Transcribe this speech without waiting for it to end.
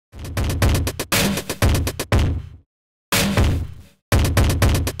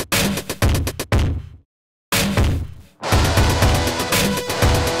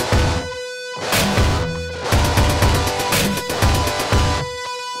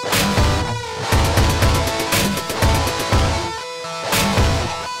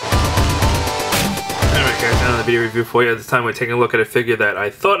video review for you. This time we're taking a look at a figure that I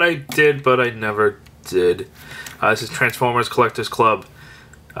thought I did, but I never did. This is Transformers Collectors Club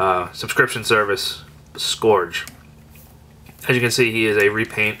subscription service, Scourge. As you can see, he is a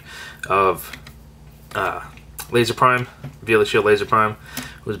repaint of Laser Prime, Violet Shield Laser Prime,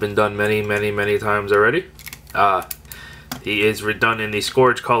 who's been done many times already. He is redone in the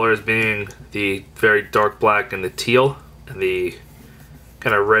Scourge colors, being the very dark black and the teal, and the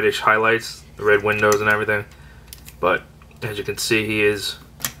kind of reddish highlights, the red windows and everything. But as you can see, he is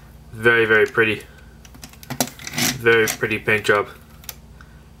very pretty. Very pretty paint job.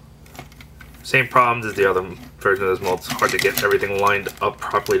 Same problems as the other version of this mold. It's hard to get everything lined up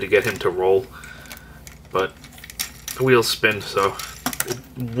properly to get him to roll. But the wheels spin, so it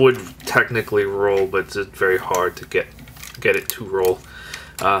would technically roll, but it's very hard to get it to roll.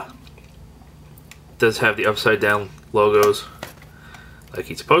 Does have the upside down logos like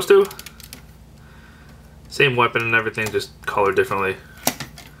he's supposed to. Same weapon and everything, just colored differently.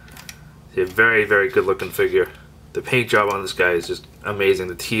 It's a very good looking figure. The paint job on this guy is just amazing.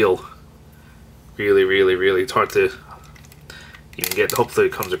 The teal, really, it's hard to even get. Hopefully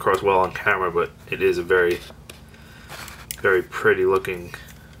it comes across well on camera, but it is a very pretty looking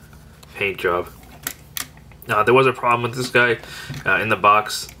paint job. There was a problem with this guy in the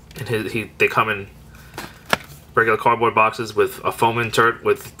box. They come in regular cardboard boxes with a foam insert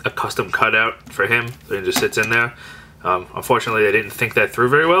with a custom cutout for him, so he just sits in there. Unfortunately, they didn't think that through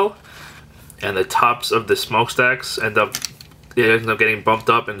very well, and the tops of the smokestacks end up getting bumped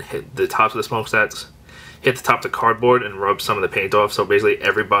up, and hit the tops of the smokestacks hit the top of the cardboard and rub some of the paint off. So basically,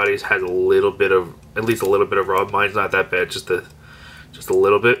 everybody's has a little bit of, at least a little bit of rub. Mine's not that bad, just a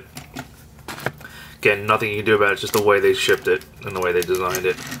little bit. Again, nothing you can do about it, just the way they shipped it and the way they designed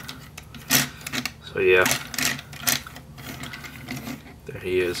it. So yeah, there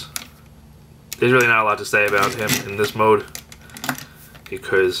he is. There's really not a lot to say about him in this mode,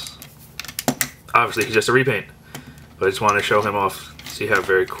 because obviously he's just a repaint. But I just want to show him off, see how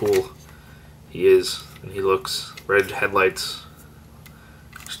very cool he is. And he looks, red headlights,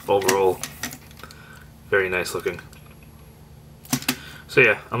 just overall very nice looking. So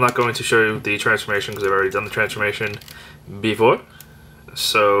yeah, I'm not going to show you the transformation because I've already done the transformation before.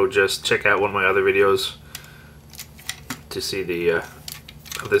 So just check out one of my other videos to see the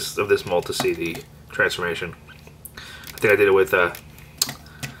of this mold, to see the transformation. I think I did it with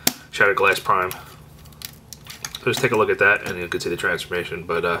Shattered Glass Prime. So just take a look at that and you can see the transformation.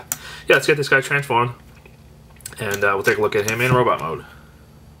 But yeah, let's get this guy transformed, and we'll take a look at him in robot mode.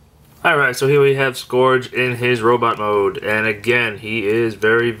 Alright, so here we have Scourge in his robot mode, and again, he is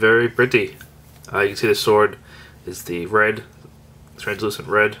very pretty. You can see the sword is the red, translucent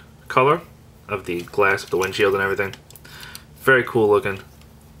red color of the glass of the windshield and everything. Very cool looking.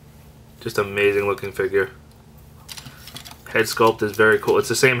 Just amazing looking figure. Head sculpt is very cool. It's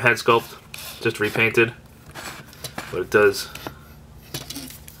the same head sculpt, just repainted, but it does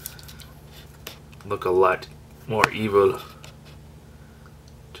look a lot more evil.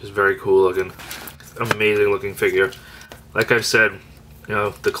 Just very cool looking. Amazing looking figure. Like I've said, you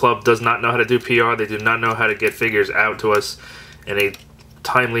know, the club does not know how to do PR. They do not know how to get figures out to us in a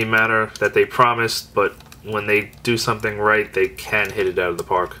timely manner that they promised, but when they do something right, they can hit it out of the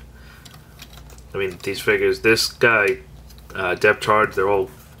park. I mean, these figures, this guy, Depth Charge, they're all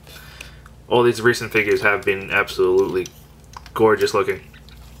these recent figures have been absolutely gorgeous looking.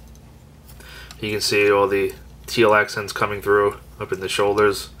 You can see all the teal accents coming through up in the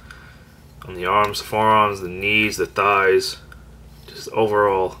shoulders, on the arms, the forearms, the knees, the thighs. Just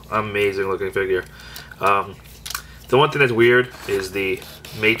overall amazing looking figure. The one thing that's weird is the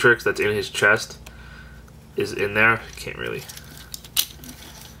matrix that's in his chest is in there. Can't really.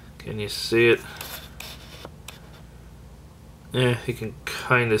 Can you see it? Yeah, you can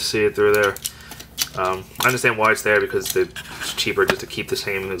kind of see it through there. I understand why it's there, because it's cheaper just to keep the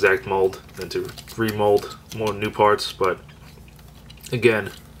same exact mold than to remold more new parts. But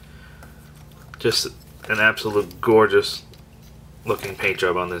again, just an absolute gorgeous looking paint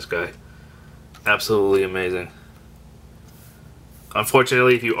job on this guy. Absolutely amazing.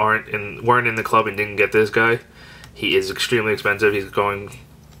 Unfortunately, if you weren't in the club and didn't get this guy, he is extremely expensive. He's going,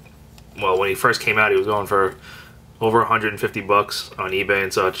 well, when he first came out, he was going for over 150 bucks on eBay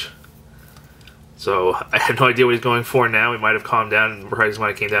and such. So I have no idea what he's going for now. He might have calmed down and prices might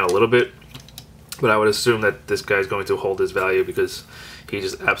have came down a little bit, but I would assume that this guy's going to hold his value because he's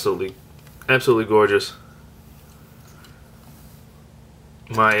just absolutely gorgeous.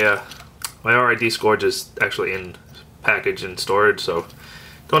 My RID Scourge is actually in package and storage, so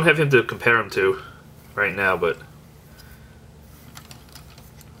don't have him to compare him to right now, but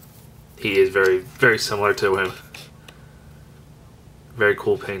he is very, very similar to him. Very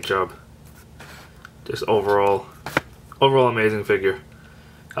cool paint job. Just overall amazing figure.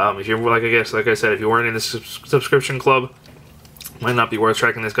 If you're like I said, if you weren't in the subscription club, might not be worth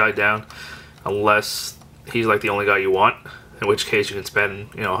tracking this guy down unless he's like the only guy you want. In which case you can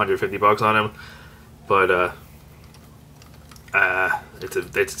spend, you know, $150 on him. But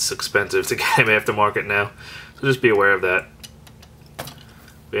it's expensive to get him aftermarket now, so just be aware of that.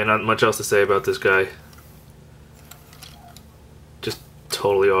 But yeah, not much else to say about this guy. Just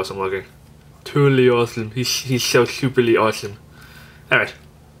totally awesome looking. Totally awesome. He's so superly awesome. Alright.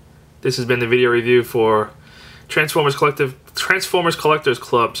 This has been the video review for Transformers Collectors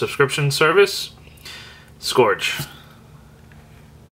Club subscription service, Scourge.